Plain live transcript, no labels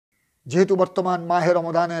যেহেতু বর্তমান মাহে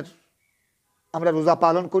রমজানের আমরা রোজা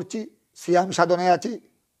পালন করছি, সিয়াম সাধনায় আছি,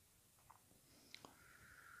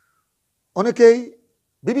 অনেকেই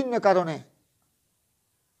বিভিন্ন কারণে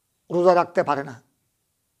রোজা রাখতে পারে না।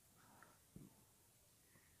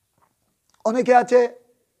 অনেকে আছে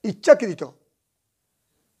ইচ্ছাকৃত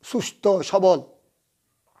সুস্থ সবল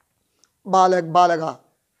বালেগ বালেগা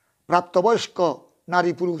প্রাপ্তবয়স্ক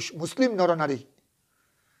নারী পুরুষ মুসলিম নরনারী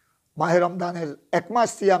মাহে রমজানের এক মাস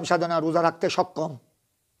সিয়াম সাধনা রোজা রাখতে সক্ষম,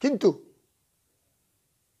 কিন্তু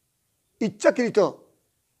ইচ্ছাকৃত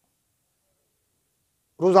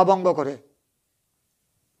রোজা ভঙ্গ করে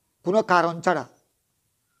কোনো কারণ ছাড়া,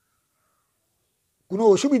 কোনো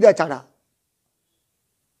অসুবিধা ছাড়া।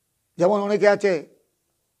 যেমন অনেকে আছে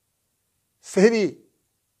সেহরি,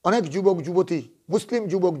 অনেক যুবক যুবতী মুসলিম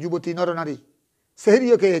যুবক যুবতী নরনারী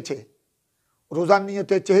সেহরিও খেয়েছে, রোজার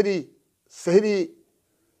নিয়তে সেহরি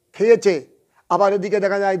খেয়েছে, আবার এদিকে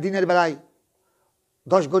দেখা যায় দিনের বেলায়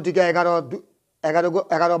 10 ঘটিকা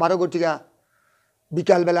 11-12 ঘটিকা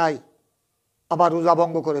বিকাল বেলায় আবার রোজা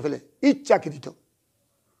ভঙ্গ করে ফেলে ইচ্ছাকৃত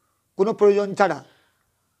কোনো প্রয়োজন ছাড়া।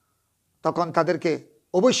 তখন তাদেরকে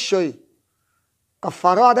অবশ্যই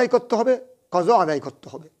কাফারা আদায় করতে হবে, কজা আদায় করতে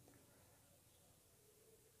হবে।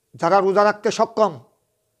 যারা রোজা রাখতে সক্ষম,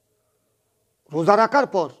 রোজা রাখার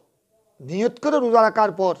পর নিয়ত করে রোজা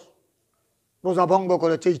রাখার পর রোজা ভঙ্গ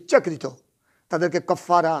করেছে ইচ্ছাকৃত, তাদেরকে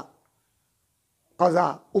কাফারা কজা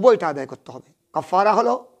উভয়টা আদায় করতে হবে। কাফারা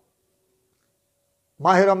হলো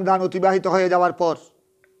মাহে রমজান অতিবাহিত হয়ে যাওয়ার পর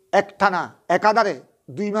একটানা একাধারে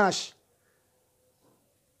 2 মাস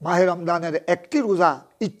মাহে রমজানের একটি রোজা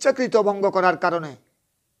ইচ্ছাকৃত ভঙ্গ করার কারণে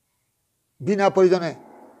বিনা প্রয়োজনে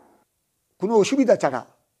কোনো অসুবিধা ছাড়া,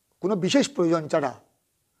 কোনো বিশেষ প্রয়োজন ছাড়া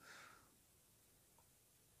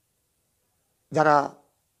যারা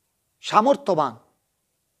সামর্থ্যবান,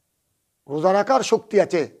 রোজা রাখার শক্তি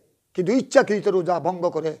আছে কিন্তু ইচ্ছাকৃত রোজা ভঙ্গ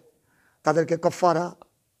করে, তাদেরকে কাফারা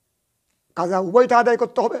কাজা উভয়টা আদায়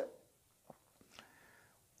করতে হবে।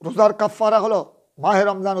 রোজার কাফারা হলো মাহে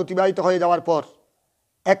রমজান অতিবাহিত হয়ে যাওয়ার পর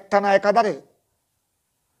একটানা একাধারে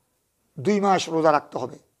 2 মাস রোজা রাখতে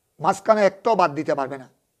হবে, মাঝখানে একটাও বাদ দিতে পারবে না।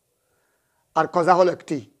 আর কজা হলো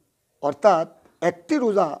একটি, অর্থাৎ একটি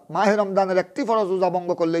রোজা মাহে রমজানের একটি ফরজ রোজা ভঙ্গ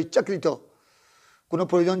করলে ইচ্ছাকৃত কোনো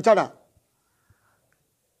প্রয়োজন ছাড়া,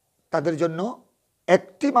 তাদের জন্য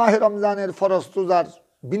একটি মাহে রমজানের ফরজ রোজার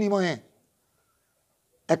বিনিময়ে,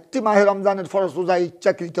 একটি মাহে রমজানের ফরজ রোজা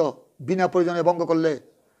ইচ্ছাকৃত বিনা প্রয়োজনে ভঙ্গ করলে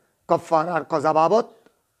কাফারা আর কজা বাবদ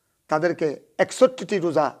তাদেরকে 61টি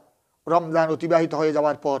রোজা রমজান অতিবাহিত হয়ে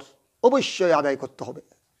যাওয়ার পর অবশ্যই আদায় করতে হবে।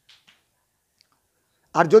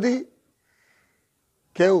 আর যদি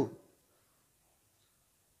কেউ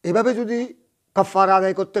এভাবে যদি কাফারা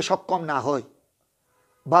আদায় করতে সক্ষম না হয়,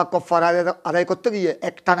 বা কাফারা আদায় করতে গিয়ে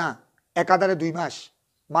একটানা একাধারে 2 মাস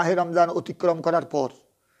মাহে রমজান অতিক্রম করার পর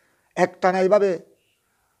একটানা এইভাবে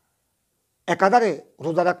একাধারে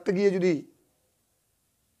রোজা রাখতে গিয়ে যদি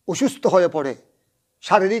অসুস্থ হয়ে পড়ে,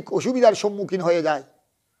 শারীরিক অসুবিধার সম্মুখীন হয়ে যায়,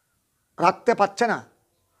 রাখতে পারছে না,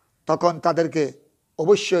 তখন তাদেরকে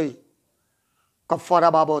অবশ্যই কাফারা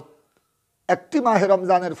বাবদ একটি মাহে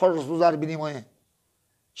রমজানের ফরজ রোজার বিনিময়ে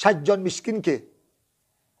 60 জন মিসকিনকে,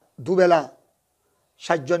 দুবেলা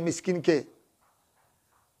 60 জন মিসকিনকে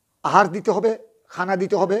আহার দিতে হবে, খানা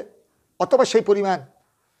দিতে হবে, অথবা সেই পরিমাণ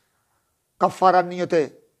কাফারার নিয়তে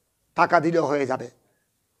টাকা দিলেও হয়ে যাবে।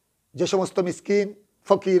 যে সমস্ত মিসকিন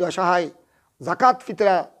ফকির অসহায় যাকাত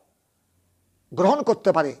ফিতরা গ্রহণ করতে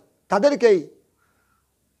পারে তাদেরকেই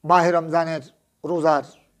মাহে রমজানের রোজার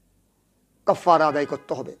কাফারা আদায়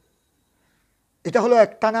করতে হবে। এটা হলো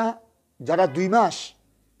একটানা, যারা 2 মাস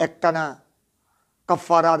একটানা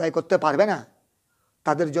কাফারা আদায় করতে পারবে না,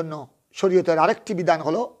 তাদের জন্য শরীয়তের আরেকটি বিধান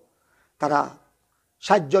হলো তারা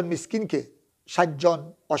 60 জন মিসকিনকে, 60 জন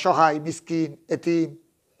অসহায় মিসকিন, এতিম,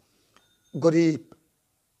 গরিব,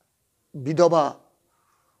 বিধবা,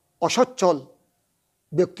 অসচ্ছল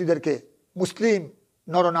ব্যক্তিদেরকে, মুসলিম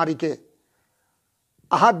নরনারীকে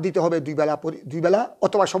আহার দিতে হবে 2 বেলা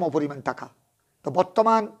অথবা সমপরিমাণ টাকা। তো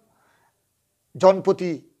বর্তমান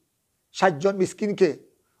জনপ্রতি 60 জন মিসকিনকে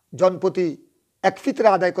জনপ্রতি এক ফিতরা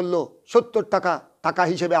আদায় করলো 70 টাকা, টাকা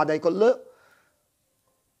হিসেবে আদায় করলো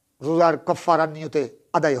রোজার কাফারার নিয়তে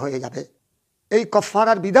আদায় হয়ে যাবে। এই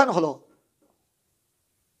কাফারার বিধান হলো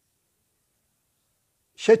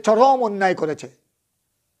সে চরম অন্যায় করেছে,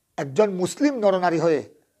 একজন মুসলিম নরনারী হয়ে,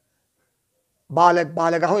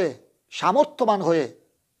 বালেগা হয়ে, সামর্থ্যবান হয়ে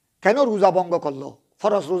কেন রোজা ভঙ্গ করলো,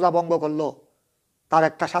 ফরজ রোজা ভঙ্গ করলো, তার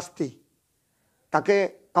একটা শাস্তি, তাকে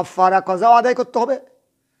কাফারা কজাও আদায় করতে হবে।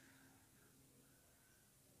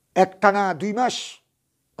 একটানা 2 মাস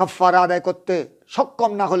কাফারা আদায় করতে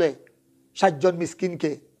সক্ষম না হলে 60 জন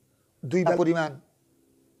মিসকিনকে 2 পরিমাণ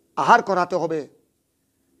আহার করাতে হবে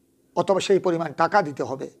অথবা সেই পরিমাণ টাকা দিতে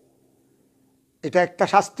হবে। এটা একটা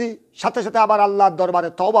শাস্তি, সাথে সাথে আবার আল্লাহর দরবারে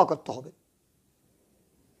তওবা করতে হবে।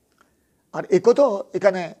 আর একথা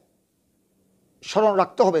এখানে স্মরণ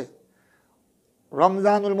রাখতে হবে,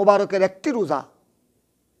 রমজানুল মুবারকের একটি রোজা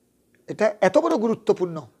এটা এত বড়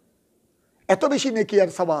গুরুত্বপূর্ণ, এত বেশি নেকি আর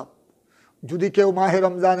সওয়াব। যদি কেউ মাহে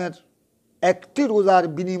রমজানের একটি রোজার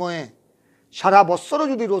বিনিময়ে সারা বছরও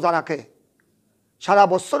যদি রোজা রাখে, সারা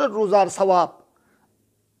বছরের রোজার সওয়াব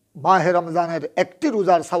মাহে রমজানের একটি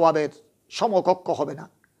রোজার সওয়াবের সমকক্ষ হবে না।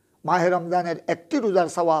 মাহে রমজানের একটি রোজার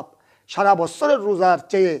সওয়াব সারা বছরের রোজার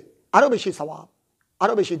চেয়ে আরও বেশি সওয়াব,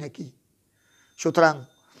 আরও বেশি নেকি। সুতরাং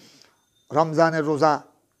রমজানের রোজা,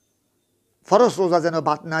 ফরজ রোজা যেন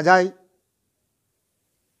বাদ না যায়।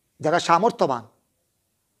 যারা সামর্থ্যবান,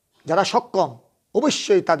 যারা সক্ষম,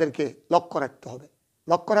 অবশ্যই তাদেরকে লক্ষ্য রাখতে হবে,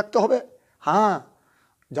 লক্ষ্য রাখতে হবে। হ্যাঁ,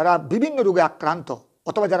 যারা বিভিন্ন রোগে আক্রান্ত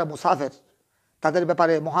অথবা যারা মুসাফির, তাদের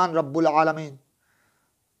ব্যাপারে মহান রব্বুল আলামিন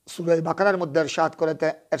সূরা বাকারার মধ্যে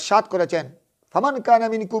ইরশাদ করেছেন, ফামান কানা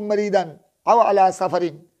মিনকুম মারিদান আও আলা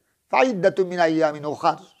সাফারিন ফাইদ্দাতুম মিন আইয়ামিন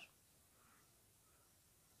উখার।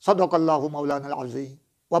 সাদাকাল্লাহু মাওলানাল আযীম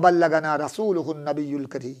ওয়া বাল্লাগানা রাসূলুহুন নবিয়্যুল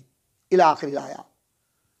কারীম ইলা আখিরিল আয়া।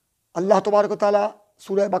 আল্লাহ তাবারক ওয়া তাআলা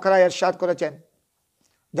সূরা বাকারায় ইরশাদ করেছেন,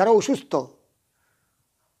 যারা অসুস্থ,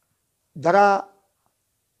 যারা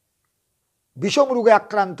বিষম রোগে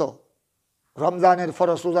আক্রান্ত, রমজানের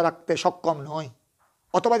ফরজ রোজা রাখতে সক্ষম নয়,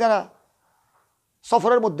 অথবা যারা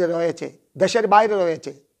সফরের মধ্যে রয়েছে, দেশের বাইরে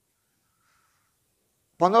রয়েছে,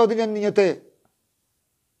 15 দিনের নিয়তে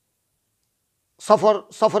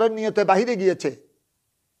সফরের নিয়তে বাহিরে গিয়েছে,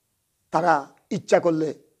 তারা ইচ্ছা করলে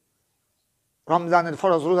রমজানের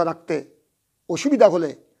ফরজ রোজা রাখতে অসুবিধা হলে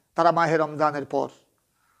তারা মাহে রমজানের পর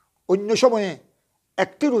অন্য সময়ে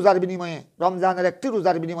একটি রোজার বিনিময়ে, রমজানের একটি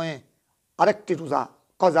রোজার বিনিময়ে আরেকটি রোজা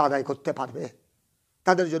কজা আদায় করতে পারবে,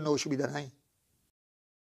 তাদের জন্য অসুবিধা নাই।